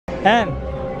And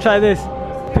try this.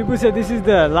 People say this is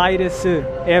the lightest suit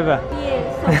ever.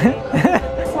 Yes.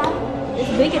 It's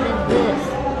bigger than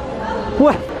this.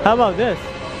 What? How about this?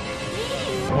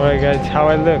 Alright guys, how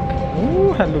I look.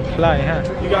 Ooh, I look fly, huh?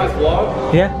 You guys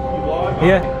vlog? Yeah. You vlog?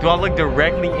 Yeah. Do I look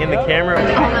directly in the camera? Oh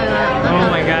my god. Oh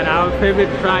my god, our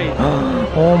favorite fries.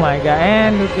 Oh my god,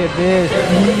 and look at this.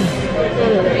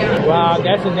 Wow,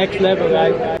 that's the next level,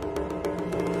 guys.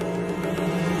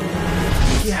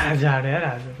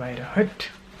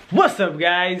 What's up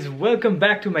guys, welcome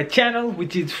back to my channel,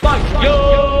 which is Fun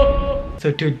Yo.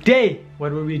 So today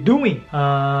what were we doing?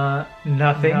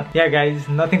 Nothing. Yeah guys,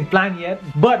 nothing planned yet,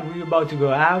 but we're about to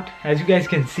go out. As you guys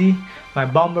can see, my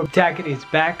bomber jacket is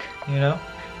back, you know,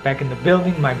 back in the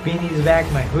building. My beanie is back,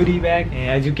 my hoodie back, and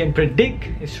as you can predict,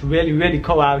 it's really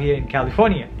cold out here in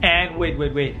California. And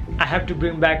wait, I have to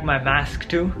bring back my mask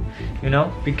too, you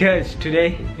know, because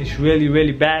today it's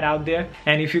really bad out there.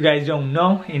 And if you guys don't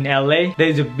know, in LA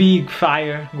there's a big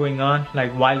fire going on,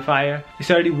 like wildfire. It's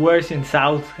already worse in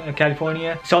South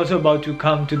California. It's also about to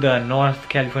come to the North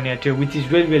California too, which is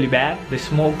really bad. The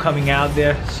smoke coming out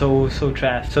there, so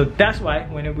trash. So that's why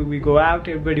whenever we go out,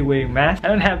 everybody wearing masks. I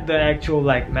don't have the actual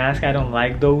like mask. I don't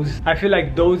like those. I feel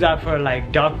like those are for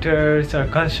like doctors or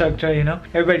constructor, you know.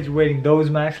 Everybody's wearing those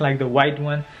masks, like the white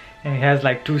one, and it has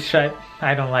like 2 stripes.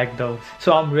 I don't like those.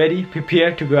 So I'm ready,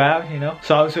 prepared to go out, you know.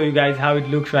 So I'll show you guys how it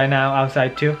looks right now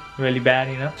outside too. Really bad,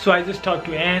 you know. So I just talked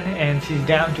to Anne and she's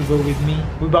down to go with me.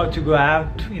 We're about to go out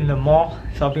in the mall,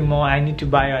 shopping mall. I need to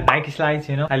buy a Nike slides,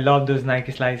 you know. I love those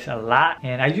Nike slides a lot.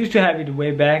 And I used to have it way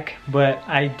back, but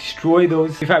I destroy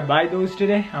those. If I buy those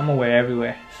today, I'm gonna wear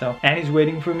everywhere. So Anne is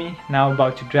waiting for me. Now I'm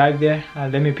about to drive there.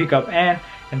 Let me pick up Anne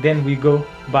and then we go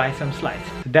buy some slides.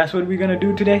 So that's what we're gonna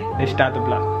do today. Let's start the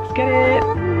vlog. Let's get it.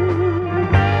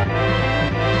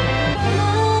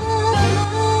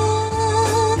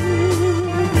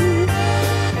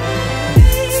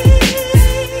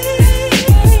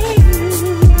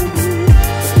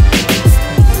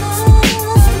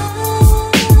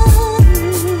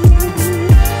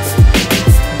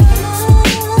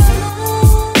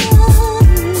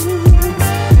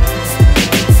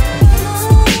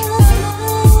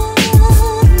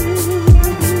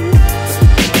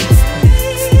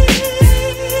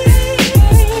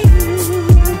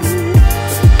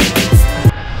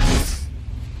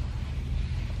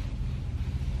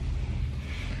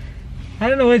 I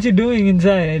don't know what you're doing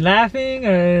inside. Laughing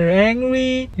or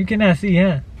angry? You cannot see,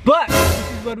 huh? But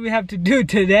this is what we have to do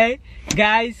today,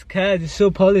 guys, cause it's so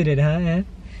polluted, huh, Anne?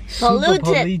 Super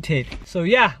polluted. So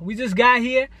yeah, we just got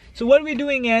here. So what are we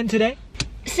doing, Anne, today?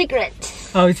 Secret.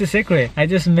 Oh, it's a secret. I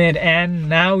just met Anne.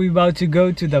 Now we're about to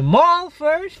go to the mall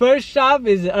first. First stop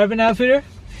is Urban Outfitter.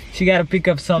 She gotta pick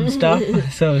up some stuff.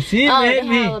 So she met me.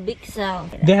 They have a big sale.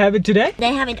 They have it today?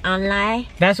 They have it online.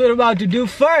 That's what we're about to do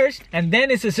first, and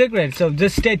then it's a secret. So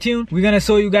just stay tuned. We're gonna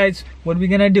show you guys what we're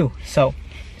gonna do. So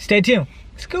stay tuned.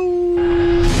 Let's go.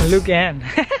 Look, Anne.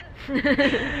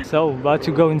 So about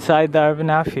to go inside the Urban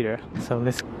Outfitter. So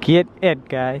let's get it,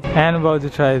 guys. And about to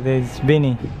try this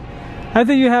beanie. I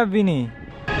think you have beanie.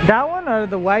 That one or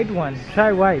the white one?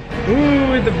 Try white.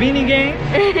 Ooh, with the beanie gang.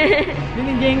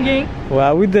 Beanie gang.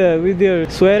 Wow, with your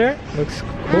sweater, looks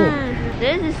cool.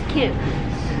 This is cute.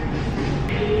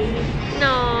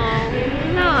 No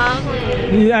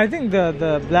ugly. Yeah, I think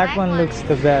the black one looks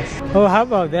the best. Oh, how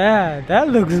about that? That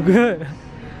looks good.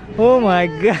 Oh my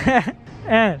god.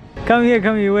 And come here,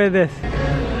 wear this.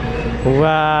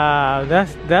 Wow,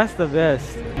 that's the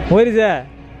best. What is that?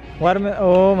 Watermelon.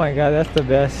 Oh my god, that's the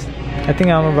best. I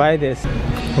think I'm gonna buy this.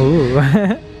 Ooh.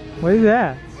 What is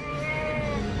that?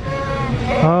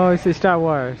 Oh, it's a Star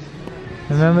Wars.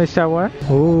 Remember Star Wars?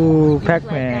 Ooh,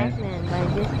 Pac-Man.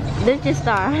 This is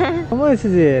Star. How much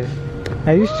is it?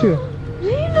 I used to.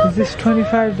 Is this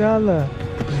 $25?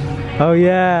 Oh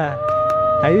yeah.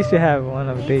 I used to have one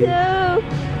of these.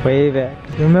 Way back.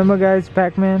 Remember guys,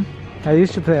 Pac-Man? I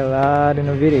used to play a lot in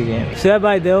a video game. So I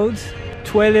buy those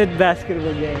toilet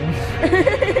basketball games.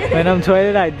 When I'm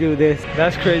toilet, I do this.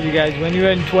 That's crazy, guys. When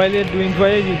you're in toilet, doing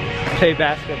toilet, you play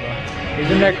basketball.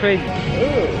 Isn't that crazy?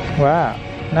 Ooh. Wow,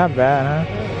 not bad,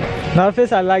 huh? North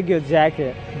Face, I like your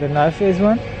jacket. The North Face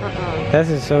one? This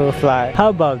is so fly. How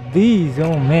about these?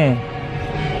 Oh man.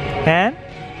 And?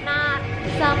 Not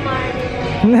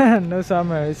summer. No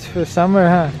summer. It's for summer,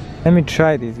 huh? Let me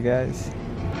try these, guys.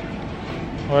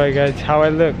 Alright, guys, how I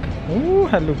look? Ooh,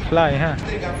 I look fly, huh?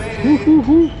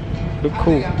 Look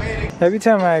cool. Every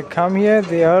time I come here,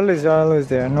 they always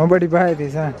there. Nobody buy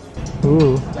these, huh?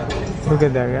 Ooh, look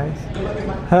at that, guys.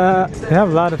 They have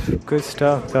a lot of good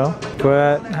stuff though,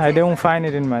 but I don't find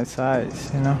it in my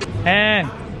size, you know. And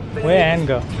where Anne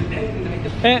go?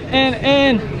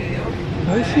 Ann.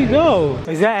 Where'd she go?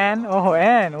 Is that Ann? Oh,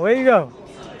 Ann, where you go?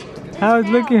 I was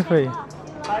looking for you.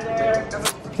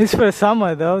 It's for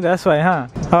summer though, that's why, huh?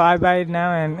 Oh, I buy it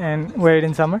now and wear it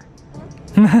in summer?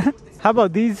 How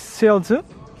about these sale too?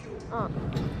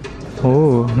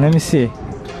 Oh, let me see.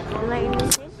 Like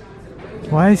anything?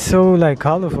 Why so like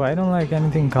colorful? I don't like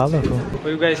anything colorful. What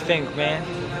do you guys think, man?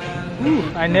 Ooh,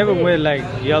 I never wear like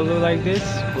yellow like this,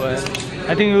 but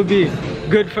I think it would be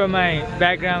good for my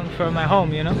background for my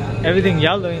home, you know? Everything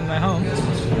yellow in my home.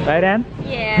 Right, Ann?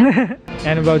 Yeah.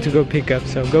 And about to go pick up,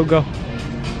 so go.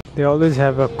 They always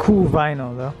have a cool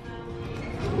vinyl though.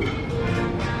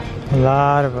 A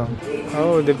lot of them.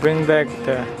 Oh, they bring back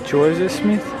the Georgia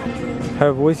Smith.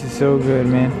 Her voice is so good,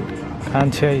 man.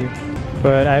 Can't tell you.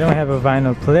 But I don't have a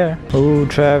vinyl player. Oh,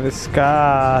 Travis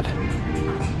Scott.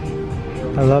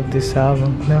 I love this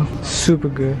album. No, super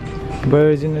good.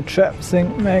 Birds in the Trap sing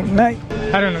McKnight.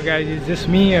 I don't know, guys. It's just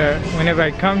me, or whenever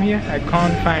I come here, I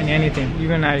can't find anything.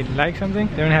 Even I like something,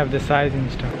 they don't have the size and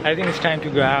stuff. I think it's time to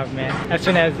go out, man. As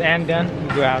soon as Ann done,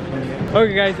 we go out from here.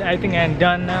 Okay, guys. I think Ann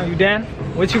done now. You done?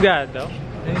 What you got though?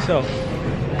 Let me show.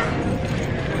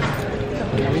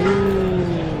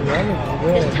 Ooh, that looks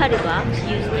good. It's 30 bucks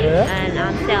usually, Yeah? and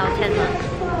on sale 10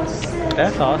 bucks.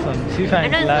 That's awesome. She I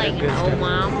finds know a it's lot like of good an stuff. old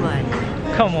mom, but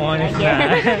Come on, it's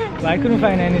not. I couldn't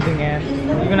find anything, Ann.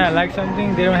 Even I like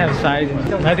something, they don't have size.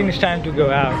 I think it's time to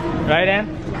go out. Right, Ann?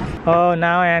 Oh,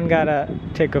 now Ann gotta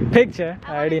take a picture.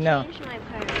 I already know. changed my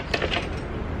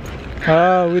purse.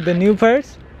 Oh, with the new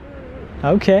purse?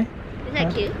 Okay. Is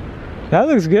that cute? That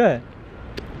looks good.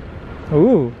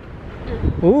 Ooh.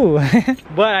 Ooh.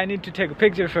 But I need to take a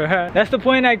picture for her. That's the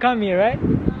point I come here, right?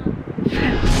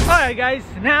 Alright, guys.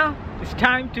 Now it's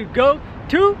time to go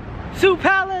to Sioux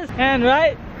Palace. And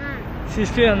right? She's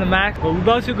still on the Mac. But we're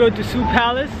about to go to Sioux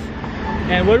Palace.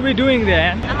 And what are we doing there,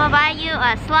 Ann? I'm gonna buy you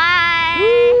a slide. Woo!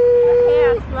 A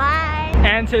pair of slides.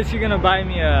 Ann says she's gonna buy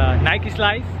me a Nike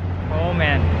slides. Oh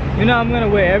man. You know I'm gonna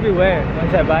wear everywhere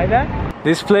once I buy that.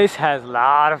 This place has a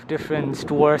lot of different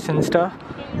stores and stuff.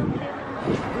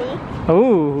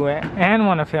 Oh, Ann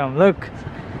wanna film. Look,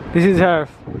 this is her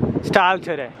style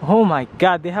today. Oh my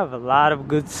god, they have a lot of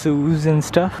good shoes and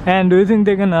stuff. And do you think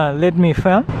they're gonna let me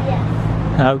film?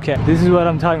 Yeah. Okay, this is what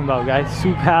I'm talking about, guys.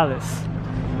 Sioux Palace.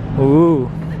 Ooh,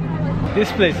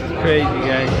 this place is crazy,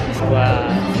 guys.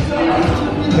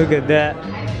 Wow, look at that.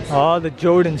 All the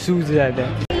Jordan shoes are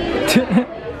there.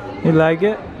 You like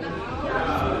it?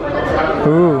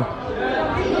 Ooh,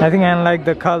 I think I like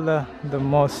the color the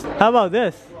most. How about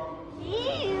this?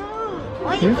 Ew.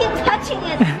 Why you keep touching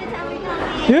it every time we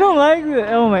come here? You don't like it?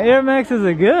 Oh, my Air Maxes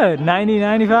are good.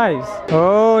 90-95s.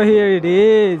 Oh, here it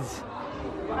is.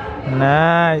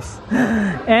 Nice.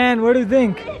 And what do you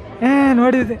think? And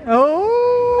what do you think?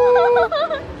 Oh!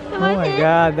 Oh my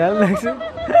god, that looks...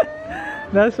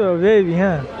 That's for a baby,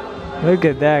 huh? Look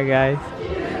at that, guys.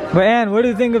 But Ann, what do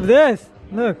you think of this?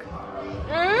 Look.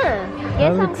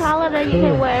 Get some color that you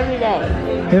can wear every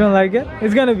day. You don't like it?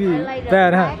 It's gonna be Like the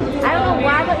bad, black. huh? I don't know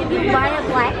why, but if you buy a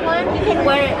black one, you can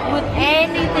wear it with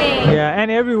anything. Yeah,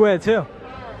 and everywhere too.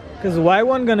 Because the white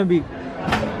one gonna be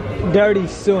dirty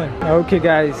soon. Okay,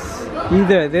 guys.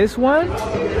 Either this one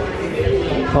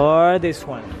or this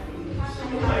one.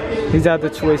 These are the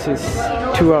choices.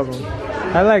 Two of them.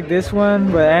 I like this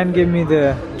one, but Ann gave me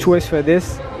the choice for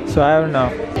this. So I don't know.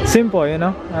 Simple, you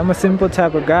know? I'm a simple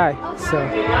type of guy. So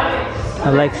I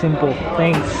like simple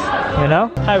things, you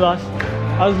know? Hi, boss.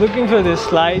 I was looking for this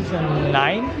slides in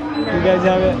 9. You guys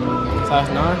have it? Size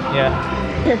 9? Yeah.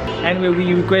 Anyway,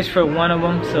 we request for one of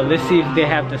them, so let's see if they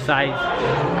have the size.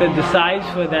 Because the size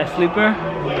for that slipper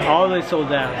always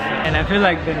sold out. And I feel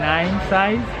like the 9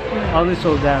 size always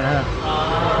sold out, huh?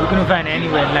 We couldn't find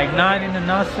anywhere. Like not in the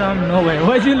Nordstrom, nowhere.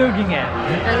 What you looking at?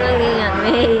 I'm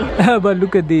looking at me. But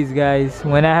look at these guys.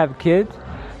 When I have kids,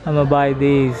 I'm gonna buy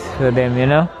these for them, you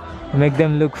know? Make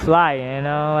them look fly, you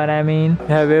know what I mean? They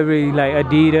have every like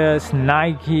Adidas,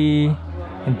 Nike,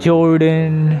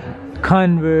 Jordan,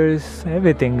 Converse,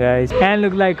 everything, guys. And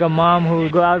look like a mom who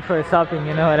go out for shopping,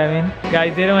 you know what I mean?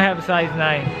 Guys, they don't have size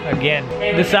 9 again.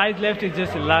 The size left is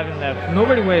just 11 left.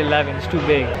 Nobody wear 11, it's too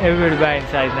big. Everybody buying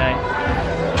size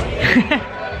 9.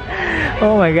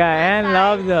 Oh my god, Ann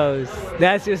loves those.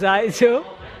 That's your size too?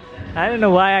 I don't know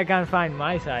why I can't find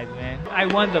my size, man. I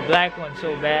want the black one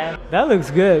so bad. That looks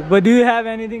good. But do you have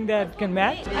anything that can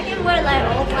match? I can wear like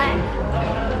all black.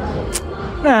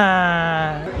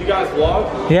 Nah. You guys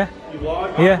vlog? Yeah. You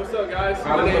vlog? Yeah. What's up, guys?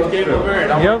 My name's Gabriel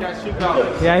Bird. I'm Yep. with that shoe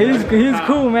college. Yeah, he's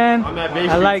cool, man. I'm at Bay I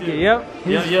Street like too. it.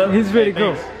 Yep. He's Hey, pretty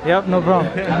cool. thanks. Yep, no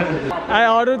problem. I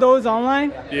ordered those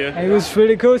online. Yeah. And it was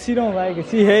pretty cool. She don't like it.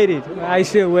 She hated it. I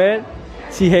still wear it.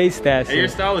 She hates that. Hey, your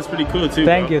style is pretty cool too.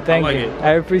 Thank bro. you, thank I like you. It.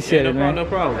 I appreciate it, man. No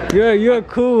problem. You're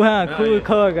cool, huh? Cool, yeah.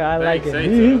 cool guy. I like it.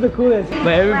 Thanks, He's the coolest.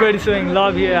 But everybody's showing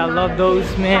love here. I love those,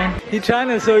 man. He's trying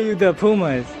to show you the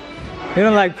Pumas. You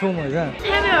don't like Pumas, huh?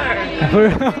 Never.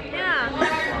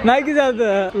 Yeah. Nikes have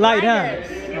the light, huh?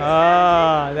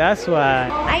 Oh, that's why.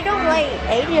 I don't like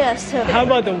Adidas too. How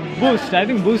about the Boost? I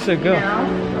think Boosts are good.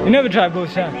 You never tried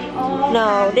Boost, huh?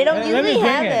 No, they don't Let me usually bring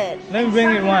have it. it. Let me bring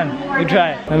it one. You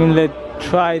try it.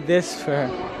 Try this for her.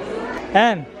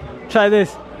 And try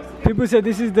this. People say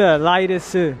this is the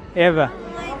lightest shoe ever.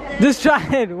 Just try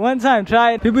it one time.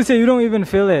 Try it. People say you don't even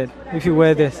feel it if you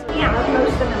wear this. Yeah,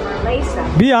 most of them are lace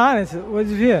up. Be honest. What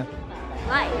do you feel?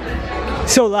 Light.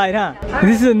 So light, huh?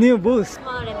 This is a new Boost.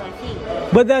 Smaller than my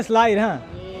feet. But that's light, huh?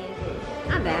 Yeah.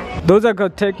 Not bad. Those are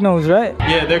called Technos, right?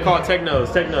 Yeah, they're called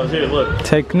Technos. Technos. Here, look.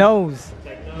 Technos.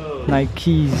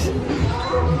 Nikes.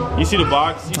 You see the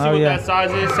box? You see what that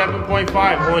size is? 7.5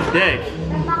 on deck.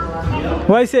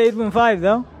 Why say 8.5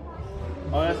 though?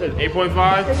 Oh, that says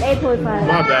 8.5? It's 8.5.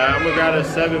 My bad. I'm gonna grab a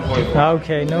 7.5.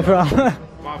 Okay, no problem.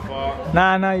 My fault.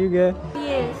 Nah, you good.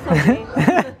 Yes, okay.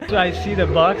 So I see the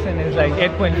box and it's like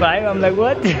 8.5. I'm like,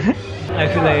 what? I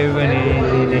feel like everybody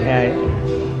really high.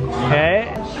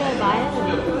 Okay? Should I buy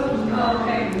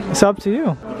it? It's up to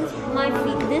you. Because my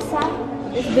feet this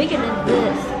side is bigger than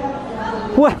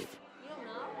this. What?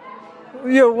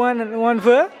 You're one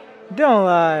foot? Don't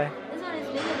lie. This one is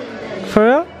bigger than this. For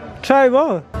real? Try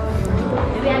both.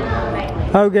 Maybe I can right.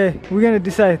 Okay, we're gonna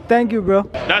decide. Thank you, bro.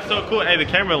 That's so cool. Hey, the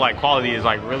camera like quality is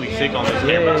like really sick on this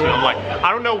camera too. I'm like,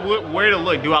 I don't know where to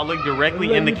look. Do I look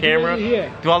directly in the camera?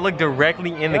 Do I look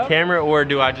directly in the camera, or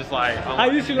do I just like? I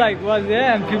used to like what's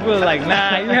there, and people are like,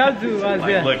 nah, you have to what's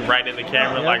there. Look right in the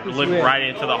camera, like look right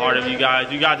into the heart of you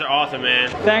guys. You guys are awesome, man.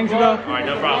 Thanks, bro. Alright,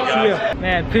 no problem, guys.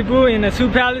 Man, people in the Shoe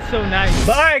Palace so nice.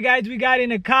 But alright, guys, we got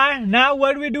in a car. Now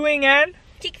what we doing, Ann?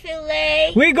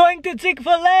 Chick-fil-A. We're going to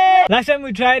Chick-fil-A. Last time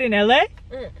we tried in LA.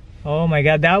 Oh my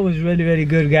god, that was really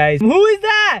good, guys. Who is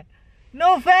that?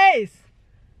 No face.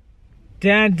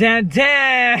 Damn.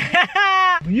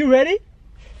 You ready?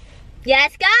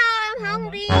 Yes, go. I'm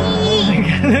hungry.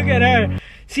 Look at her.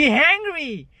 She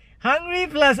hangry. Hungry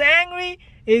plus angry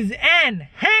is Ann.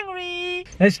 Hangry.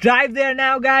 Let's drive there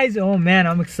now, guys. Oh man,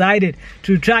 I'm excited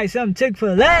to try some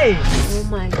Chick-fil-A. Oh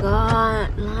my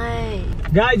god, line.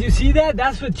 Guys, you see that?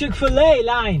 That's for Chick-fil-A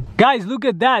line. Guys, look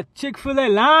at that. Chick-fil-A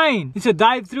line. It's a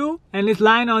drive-through and it's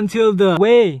line until the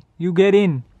way you get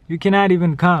in. You cannot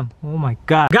even come. Oh my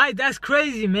god. Guys, that's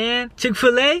crazy, man.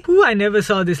 Chick-fil-A? Ooh, I never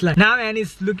saw this line. Now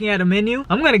Annie's looking at a menu.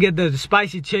 I'm gonna get the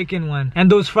spicy chicken one. And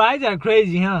those fries are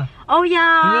crazy, huh? Oh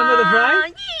yeah. Remember the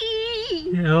fries?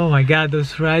 Yee. Oh my god,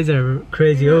 those fries are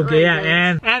crazy. Okay,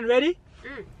 yeah, and ready?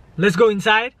 Let's go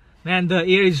inside. Man, the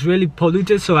air is really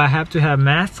polluted, so I have to have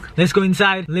mask. Let's go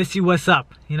inside. Let's see what's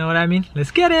up. You know what I mean?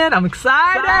 Let's get in. I'm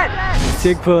excited.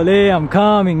 Chick-fil-A, I'm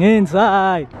coming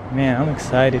inside. Man, I'm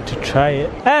excited to try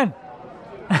it. And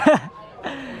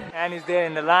Annie's there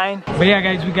in the line. But yeah,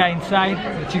 guys, we got inside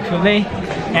the Chick-fil-A.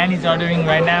 Annie's ordering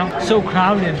right now. So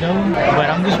crowded though, but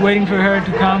I'm just waiting for her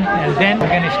to come and then we're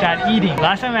gonna start eating.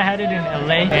 Last time I had it in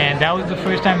LA and that was the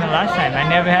first time and last time. I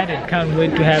never had it. Can't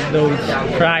wait to have those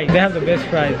fries. They have the best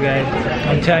fries, guys.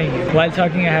 I'm telling you. While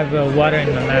talking, I have water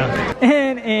in my mouth.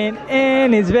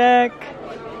 And it's back.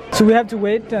 So we have to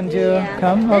wait until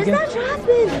come. Okay.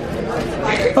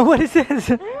 Oh, what is this?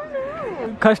 I don't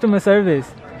know. Customer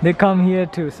service. They come here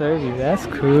to serve you. That's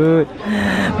cool.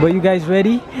 But you guys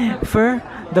ready for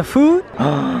the food?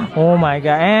 Oh my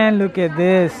god. And look at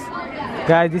this.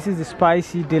 Guys, this is the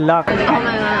spicy deluxe. Oh my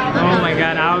god. Oh my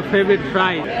god, our favorite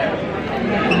fries.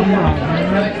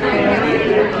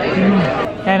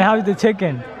 And how's the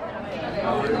chicken?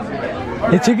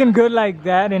 The chicken good like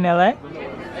that in LA?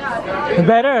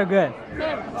 Better or good?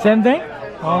 Same thing?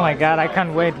 Oh my god, I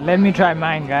can't wait. Let me try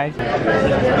mine, guys.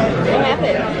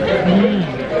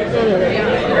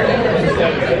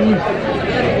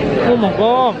 Oh my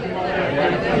god.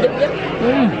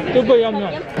 Super yum.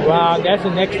 Wow, that's the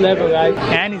next level, guys.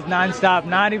 And it's non-stop,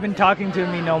 not even talking to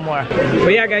me no more.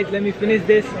 But yeah, guys, let me finish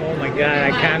this. Oh my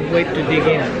god, I can't wait to dig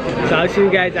in. So I'll show you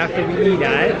guys after we eat,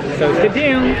 alright? So stay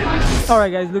tuned.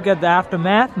 Alright guys, look at the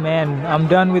aftermath. Man, I'm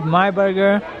done with my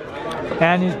burger.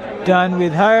 And he's done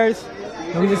with hers.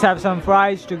 We just have some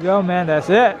fries to go, man. That's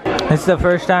it. It's the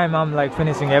first time I'm like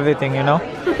finishing everything, you know.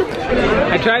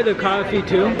 I tried the coffee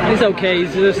too. It's okay.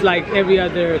 It's just like every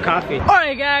other coffee.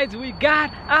 Alright guys, we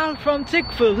got out from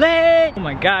Chick-fil-A. Oh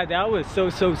my god, that was so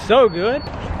good.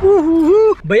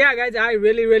 Woo-hoo-hoo. But yeah guys, I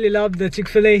really love the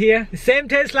Chick-fil-A here. The same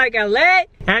taste like LA.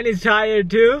 And it's tired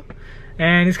too.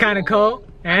 And it's kind of cold.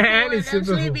 And it's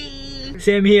super full.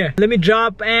 Same here. Let me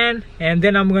drop and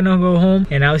then I'm gonna go home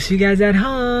and I'll see you guys at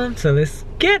home. So let's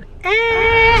get it.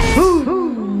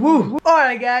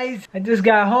 Alright guys, I just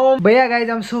got home. But yeah guys,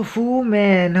 I'm so full,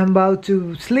 man. I'm about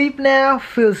to sleep now.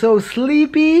 Feel so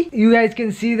sleepy. You guys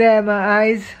can see that my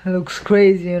eyes looks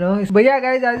crazy, you know. But yeah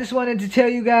guys, I just wanted to tell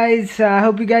you guys, I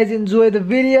hope you guys enjoyed the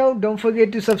video. Don't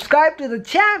forget to subscribe to the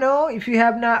channel if you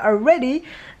have not already.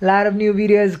 A lot of new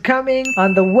videos coming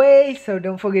on the way, so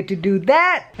don't forget to do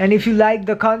that. And if you like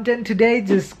the content today,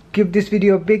 just give this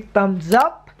video a big thumbs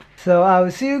up. So I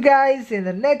will see you guys in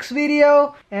the next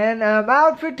video. And I'm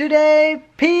out for today.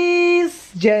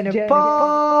 Peace. Jennifer.